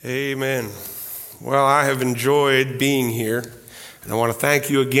Amen. Well, I have enjoyed being here, and I want to thank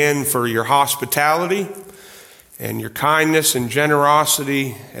you again for your hospitality and your kindness and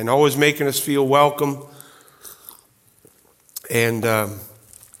generosity and always making us feel welcome. And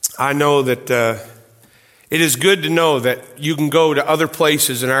I know that it is good to know that you can go to other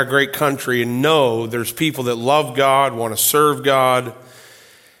places in our great country and know there's people that love God, want to serve God,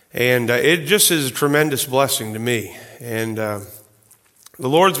 and it just is a tremendous blessing to me. And the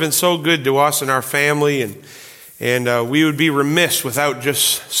Lord's been so good to us and our family, and we would be remiss without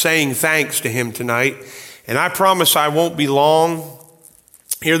just saying thanks to Him tonight. And I promise I won't be long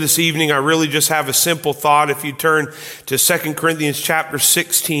here this evening. I really just have a simple thought. If you turn to 2 Corinthians chapter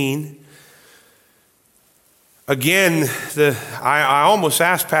 16. Again, I almost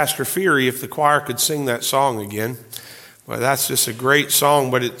asked Pastor Feary if the choir could sing that song again. Well, that's just a great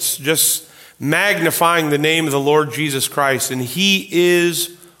song, but it's just magnifying the name of the Lord Jesus Christ, and He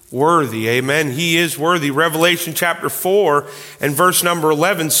is worthy. Amen. He is worthy. Revelation chapter 4 and verse number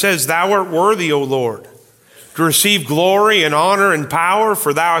 11 says, "Thou art worthy, O Lord, to receive glory and honor and power,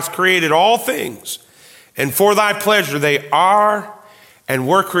 for Thou hast created all things, and for Thy pleasure they are and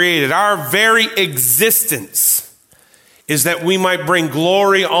were created." Our very existence is that we might bring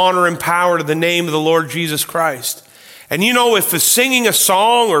glory, honor, and power to the name of the Lord Jesus Christ. And you know, if singing a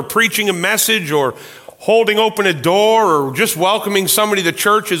song or preaching a message or holding open a door or just welcoming somebody to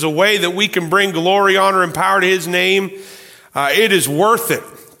church is a way that we can bring glory, honor, and power to His name, it is worth it.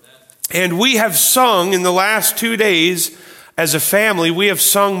 And we have sung in the last 2 days as a family, we have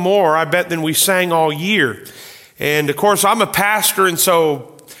sung more, I bet, than we sang all year. And of course, I'm a pastor, and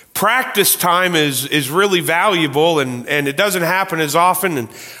so practice time is really valuable, and it doesn't happen as often. And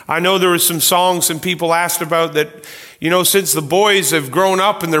I know there was some songs some people asked about that, you know, since the boys have grown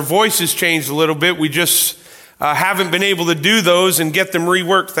up and their voices changed a little bit, we just haven't been able to do those and get them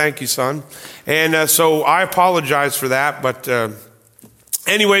reworked. Thank you, son. And so I apologize for that. But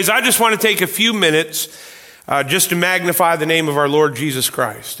anyways, I just want to take a few minutes just to magnify the name of our Lord Jesus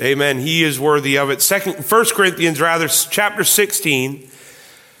Christ. Amen. He is worthy of it. 1 Corinthians chapter 16.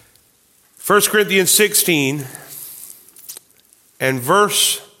 1 Corinthians 16 and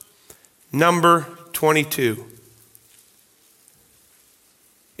verse number 22.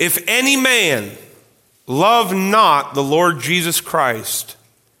 "If any man love not the Lord Jesus Christ,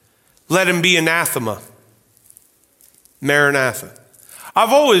 let him be anathema." Maranatha.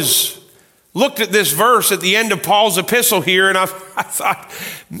 I've always looked at this verse at the end of Paul's epistle here, and I thought,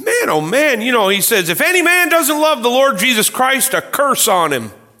 man, oh man, you know, he says, if any man doesn't love the Lord Jesus Christ, a curse on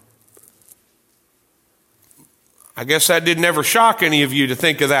him. I guess that didn't ever shock any of you to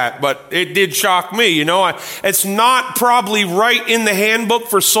think of that, but it did shock me. You know, it's not probably right in the handbook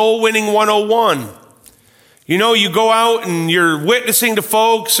for Soul Winning 101. You know, you go out and you're witnessing to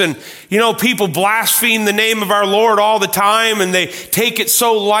folks, and, you know, people blaspheme the name of our Lord all the time, and they take it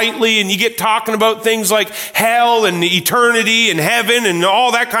so lightly, and you get talking about things like hell and eternity and heaven and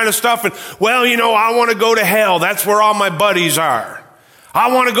all that kind of stuff. And, well, you know, I want to go to hell. That's where all my buddies are. I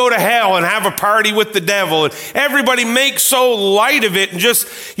want to go to hell and have a party with the devil. And everybody makes so light of it, and just,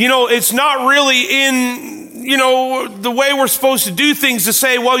 you know, it's not really in, you know, the way we're supposed to do things to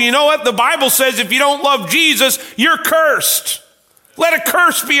say, well, you know what? The Bible says if you don't love Jesus, you're cursed. Let a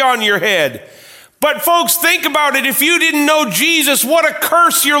curse be on your head. But folks, think about it. If you didn't know Jesus, what a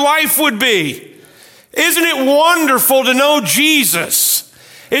curse your life would be. Isn't it wonderful to know Jesus?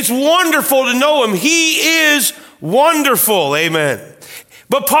 It's wonderful to know Him. He is wonderful. Amen.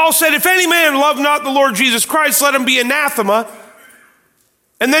 But Paul said, if any man love not the Lord Jesus Christ, let him be anathema.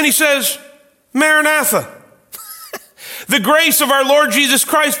 And then he says, Maranatha. The grace of our Lord Jesus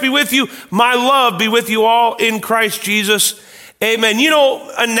Christ be with you. My love be with you all in Christ Jesus. Amen. You know,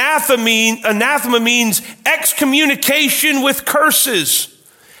 anathema means excommunication with curses.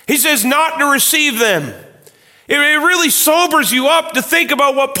 He says not to receive them. It really sobers you up to think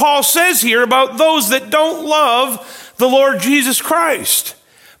about what Paul says here about those that don't love the Lord Jesus Christ.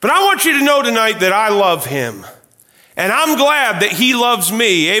 But I want you to know tonight that I love Him. And I'm glad that He loves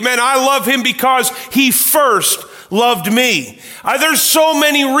me. Amen. I love Him because He first loved me. There's so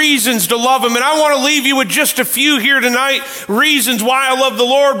many reasons to love Him, and I want to leave you with just a few here tonight, reasons why I love the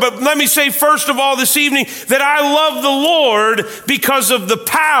Lord. But let me say first of all this evening that I love the Lord because of the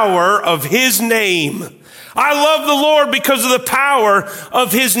power of His name. I love the Lord because of the power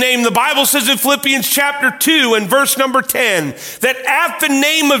of His name. The Bible says in Philippians chapter 2 and verse number 10 that at the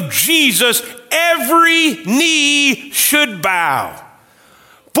name of Jesus, every knee should bow.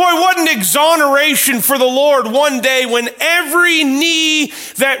 Boy, what an exoneration for the Lord one day when every knee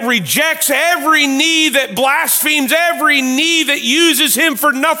that rejects, every knee that blasphemes, every knee that uses him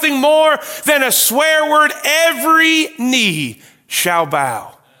for nothing more than a swear word, every knee shall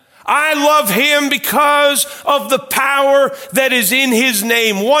bow. I love him because of the power that is in his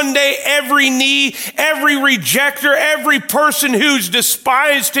name. One day, every knee, every rejecter, every person who's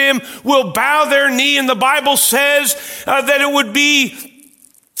despised him will bow their knee. And the Bible says that it would be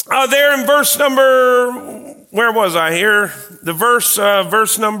there in verse number, where was I here? The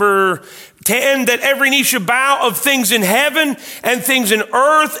verse number 10, that every knee should bow of things in heaven and things in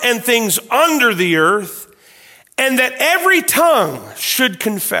earth and things under the earth, and that every tongue should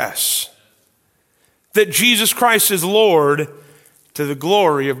confess that Jesus Christ is Lord to the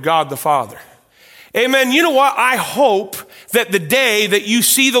glory of God the Father. Amen. You know what? I hope that the day that you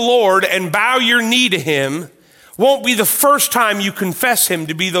see the Lord and bow your knee to him won't be the first time you confess him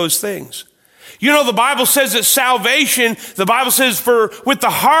to be those things. You know, the Bible says that salvation, the Bible says, for with the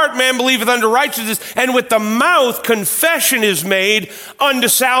heart man believeth unto righteousness, and with the mouth confession is made unto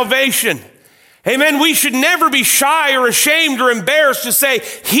salvation. Amen. We should never be shy or ashamed or embarrassed to say,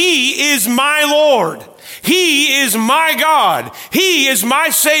 he is my Lord. He is my God. He is my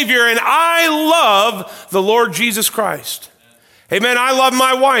Savior, and I love the Lord Jesus Christ. Amen. I love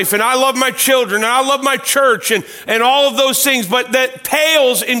my wife, and I love my children, and I love my church, and all of those things, but that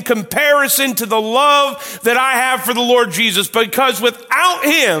pales in comparison to the love that I have for the Lord Jesus, because without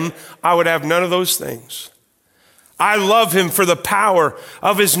him, I would have none of those things. I love him for the power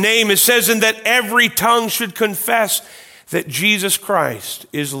of his name. It says, in that every tongue should confess that Jesus Christ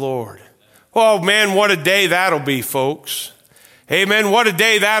is Lord. Oh man, what a day that'll be, folks. Amen. What a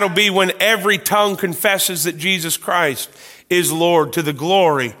day that'll be when every tongue confesses that Jesus Christ is Lord to the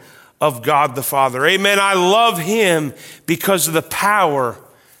glory of God the Father. Amen. I love him because of the power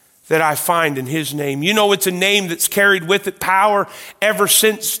that I find in his name. You know, it's a name that's carried with it power ever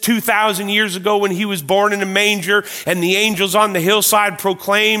since 2,000 years ago when he was born in a manger and the angels on the hillside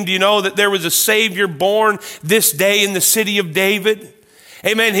proclaimed, you know, that there was a Savior born this day in the city of David.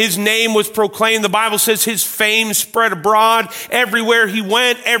 Amen. His name was proclaimed. The Bible says his fame spread abroad everywhere he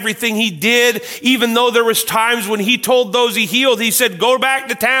went, everything he did. Even though there was times when he told those he healed, he said, go back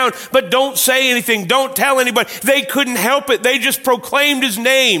to town, but don't say anything. Don't tell anybody. They couldn't help it. They just proclaimed his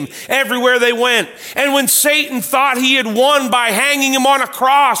name everywhere they went. And when Satan thought he had won by hanging him on a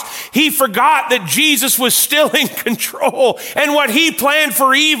cross, he forgot that Jesus was still in control. And what he planned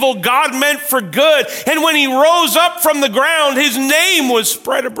for evil, God meant for good. And when he rose up from the ground, his name was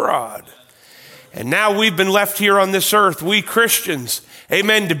spread abroad. And now we've been left here on this earth, we Christians,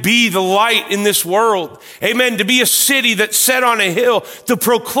 amen, to be the light in this world. Amen, to be a city that's set on a hill, to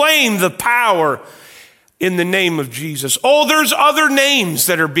proclaim the power in the name of Jesus. Oh, there's other names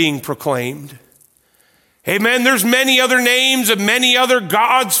that are being proclaimed. Amen. There's many other names of many other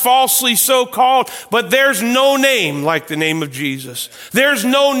gods, falsely so called, but there's no name like the name of Jesus. There's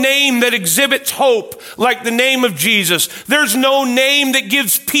no name that exhibits hope like the name of Jesus. There's no name that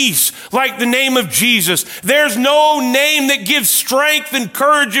gives peace like the name of Jesus. There's no name that gives strength and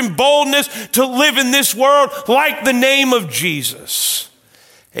courage and boldness to live in this world like the name of Jesus.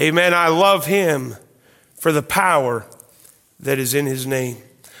 Amen. I love him for the power that is in his name.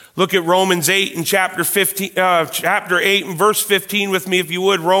 Look at Romans 8 and chapter 8 and verse 15 with me, if you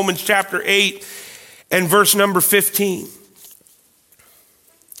would. Romans chapter 8 and verse number 15.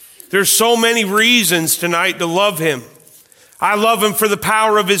 There's so many reasons tonight to love him. I love him for the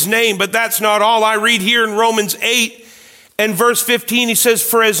power of his name, but that's not all. I read here in Romans 8 and verse 15, he says,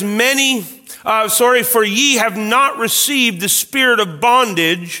 for ye have not received the spirit of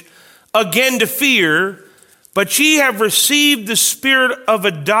bondage again to fear, but ye have received the spirit of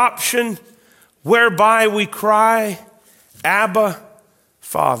adoption, whereby we cry, Abba,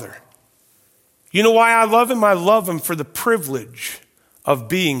 Father. You know why I love him? I love him for the privilege of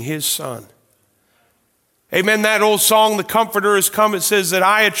being his son. Amen. That old song, The Comforter Has Come, it says that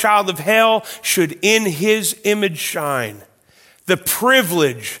I, a child of hell, should in his image shine. The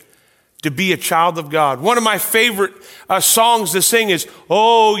privilege to be a child of God. One of my favorite songs to sing is,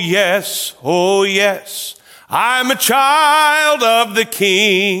 oh yes, I'm a child of the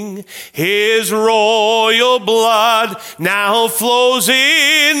King. His royal blood now flows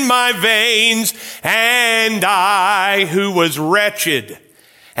in my veins. And I, who was wretched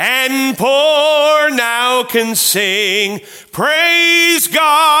and poor, now can sing, praise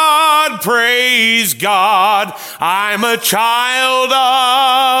God, praise God. I'm a child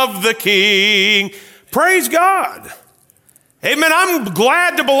of the King. Praise God. Amen. I'm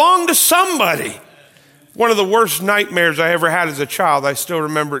glad to belong to somebody. One of the worst nightmares I ever had as a child, I still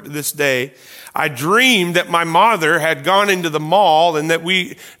remember it to this day. I dreamed that my mother had gone into the mall and that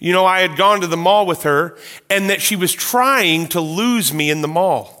I had gone to the mall with her and that she was trying to lose me in the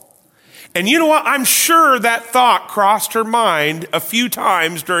mall. And you know what? I'm sure that thought crossed her mind a few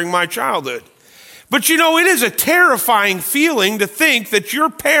times during my childhood. But it is a terrifying feeling to think that your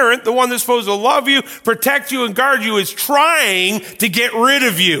parent, the one that's supposed to love you, protect you, and guard you, is trying to get rid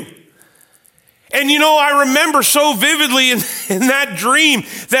of you. And I remember so vividly in that dream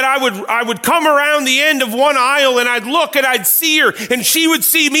that I would come around the end of one aisle and I'd look and I'd see her and she would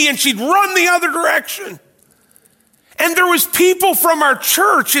see me and she'd run the other direction. And there was people from our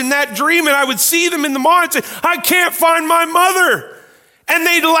church in that dream and I would see them in the mall and say, I can't find my mother. And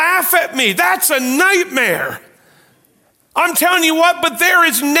they'd laugh at me. That's a nightmare. I'm telling you what, but there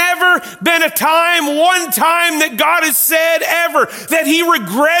has never been one time that God has said ever that he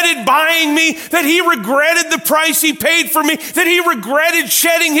regretted buying me, that he regretted the price he paid for me, that he regretted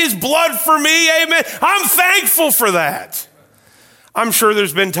shedding his blood for me. Amen. I'm thankful for that. I'm sure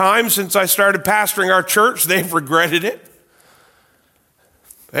there's been times since I started pastoring our church, they've regretted it.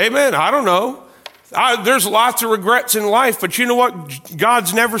 Amen. I don't know. There's lots of regrets in life, but you know what?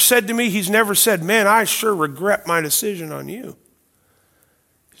 God's never said to me, he's never said, man, I sure regret my decision on you.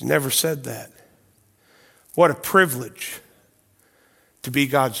 He's never said that. What a privilege to be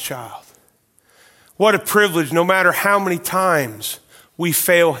God's child. What a privilege, no matter how many times we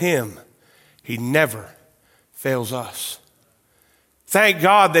fail him, he never fails us. Thank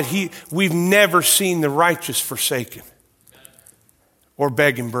God that we've never seen the righteous forsaken or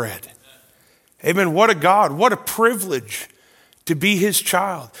begging bread. Amen. What a God. What a privilege to be his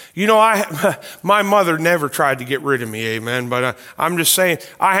child. My mother never tried to get rid of me. Amen. But I'm just saying,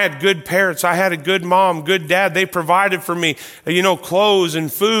 I had good parents. I had a good mom, good dad. They provided for me, clothes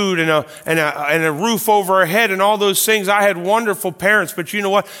and food and a roof over our head and all those things. I had wonderful parents. But you know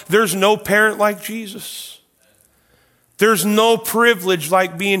what? There's no parent like Jesus. There's no privilege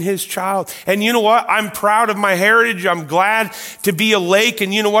like being his child. And you know what? I'm proud of my heritage. I'm glad to be a Lake.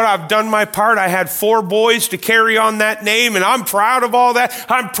 And you know what? I've done my part. I had 4 boys to carry on that name. And I'm proud of all that.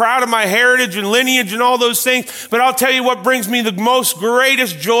 I'm proud of my heritage and lineage and all those things. But I'll tell you what brings me the most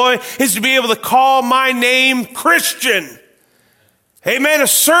greatest joy is to be able to call my name Christian. Amen. A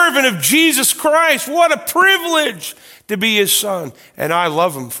servant of Jesus Christ. What a privilege to be his son. And I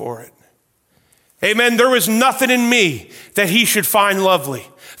love him for it. Amen. There was nothing in me that he should find lovely.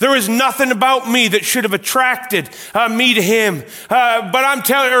 There was nothing about me that should have attracted me to him.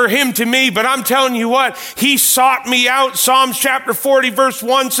 Him to me. But I'm telling you what, he sought me out. Psalms chapter 40 verse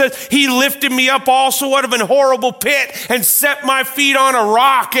 1 says, he lifted me up also out of an horrible pit and set my feet on a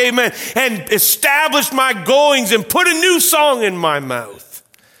rock. Amen. And established my goings and put a new song in my mouth.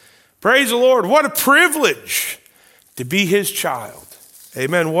 Praise the Lord. What a privilege to be his child.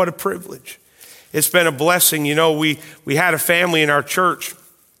 Amen. What a privilege. It's been a blessing. We had a family in our church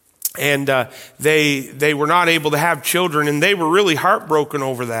and they were not able to have children and they were really heartbroken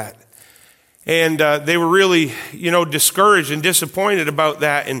over that. And they were really, discouraged and disappointed about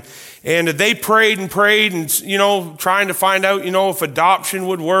that. And they prayed and, trying to find out, if adoption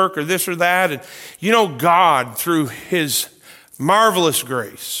would work or this or that. And, God, through his marvelous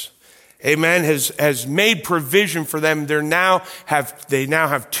grace, amen, has made provision for them. They now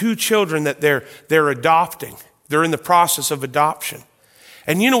have 2 children that they're adopting. They're in the process of adoption.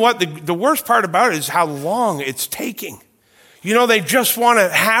 And you know what? The worst part about it is how long it's taking. They just want to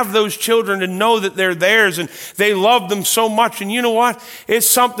have those children and know that they're theirs and they love them so much. And you know what? It's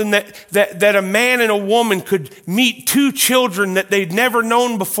something that a man and a woman could meet 2 children that they'd never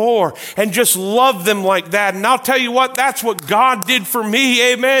known before and just love them like that. And I'll tell you what, that's what God did for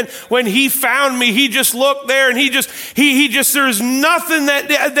me. Amen. When he found me, he just looked there and he there's nothing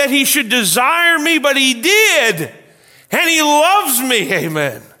that he should desire me, but he did. And he loves me.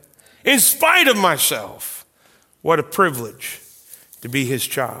 Amen. In spite of myself. What a privilege to be his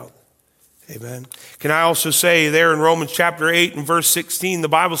child. Amen. Can I also say there in Romans chapter 8 and verse 16, the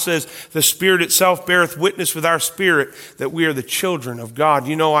Bible says, the Spirit itself beareth witness with our spirit that we are the children of God.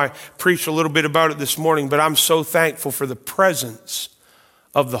 I preached a little bit about it this morning, but I'm so thankful for the presence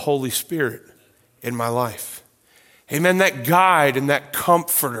of the Holy Spirit in my life. Amen. That guide and that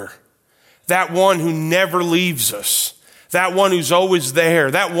comforter, that one who never leaves us. That one who's always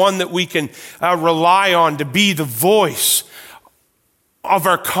there. That one that we can rely on to be the voice of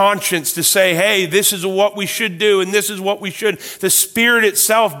our conscience to say, hey, this is what we should do and this is what we should. The Spirit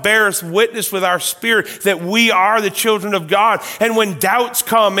itself beareth witness with our spirit that we are the children of God. And when doubts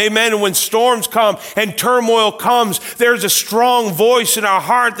come, amen, and when storms come and turmoil comes, there's a strong voice in our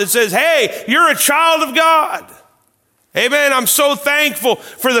heart that says, hey, you're a child of God. Amen. I'm so thankful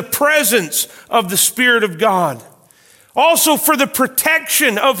for the presence of the Spirit of God. Also for the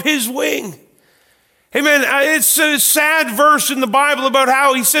protection of his wing. Amen. It's a sad verse in the Bible about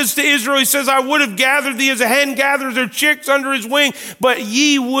how he says to Israel, he says, I would have gathered thee as a hen gathers her chicks under his wing, but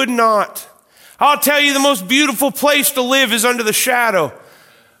ye would not. I'll tell you, the most beautiful place to live is under the shadow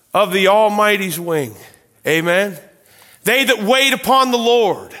of the Almighty's wing. Amen. They that wait upon the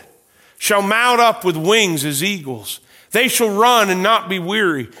Lord shall mount up with wings as eagles. They shall run and not be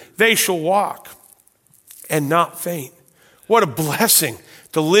weary. They shall walk and not faint. What a blessing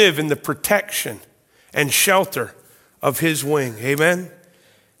to live in the protection and shelter of his wing. Amen.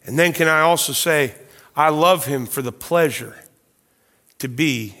 And then can I also say, I love him for the pleasure to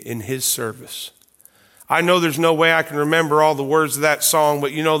be in his service. I know there's no way I can remember all the words of that song,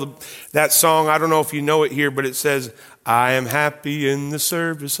 but you know that song, I don't know if you know it here, but it says, I am happy in the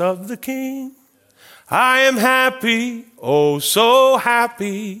service of the King. I am happy, oh so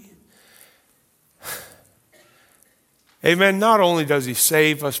happy. Amen. Not only does he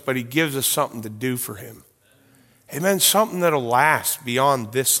save us, but he gives us something to do for him. Amen. Something that'll last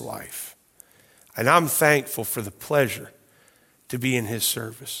beyond this life. And I'm thankful for the pleasure to be in his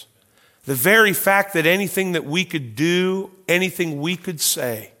service. The very fact that anything that we could do, anything we could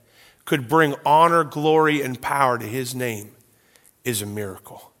say, could bring honor, glory, and power to his name is a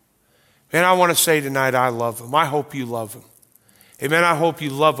miracle. And I want to say tonight, I love him. I hope you love him. Amen. I hope you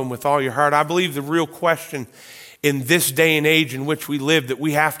love him with all your heart. I believe the real question in this day and age in which we live that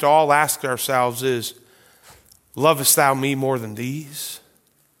we have to all ask ourselves is, lovest thou me more than these?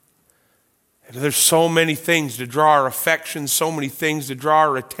 And there's so many things to draw our affection, so many things to draw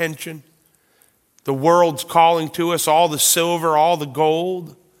our attention. The world's calling to us, all the silver, all the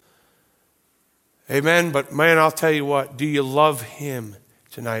gold. Amen. But man, I'll tell you what, do you love him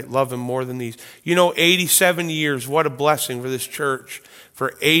tonight? Love him more than these. You know, 87 years, what a blessing for this church.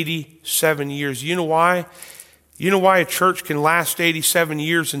 For 87 years. You know why? You know why a church can last 87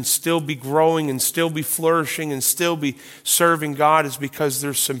 years and still be growing and still be flourishing and still be serving God is because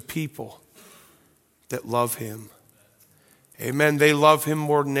there's some people that love him. Amen. They love him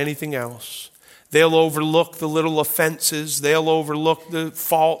more than anything else. They'll overlook the little offenses. They'll overlook the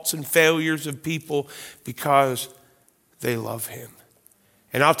faults and failures of people because they love him.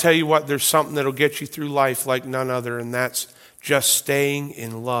 And I'll tell you what, there's something that'll get you through life like none other, and that's just staying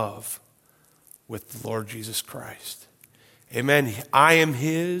in love with the Lord Jesus Christ. Amen. I am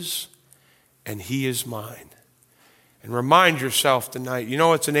his and he is mine. And remind yourself tonight, you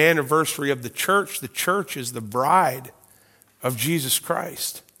know, it's an anniversary of the church. The church is the bride of Jesus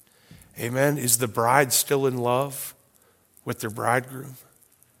Christ. Amen. Is the bride still in love with their bridegroom?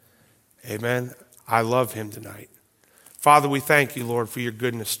 Amen. I love him tonight. Father, we thank you, Lord, for your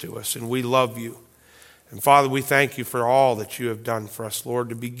goodness to us, and we love you. And Father, we thank you for all that you have done for us, Lord,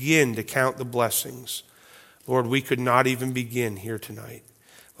 to begin to count the blessings. Lord, we could not even begin here tonight.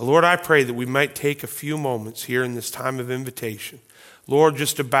 But Lord, I pray that we might take a few moments here in this time of invitation. Lord,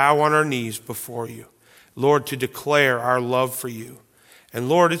 just to bow on our knees before you. Lord, to declare our love for you. And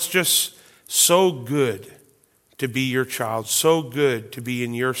Lord, it's just so good to be your child, so good to be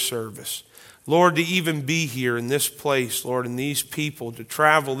in your service. Lord, to even be here in this place, Lord, and these people, to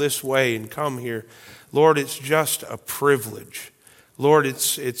travel this way and come here. Lord, it's just a privilege. Lord,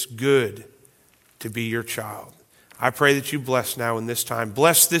 it's good to be your child. I pray that you bless now in this time.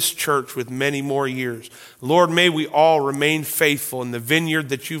 Bless this church with many more years. Lord, may we all remain faithful in the vineyard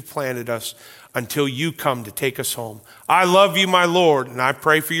that you've planted us until you come to take us home. I love you, my Lord, and I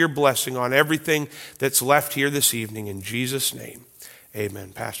pray for your blessing on everything that's left here this evening. In Jesus' name,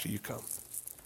 amen. Pastor, you come.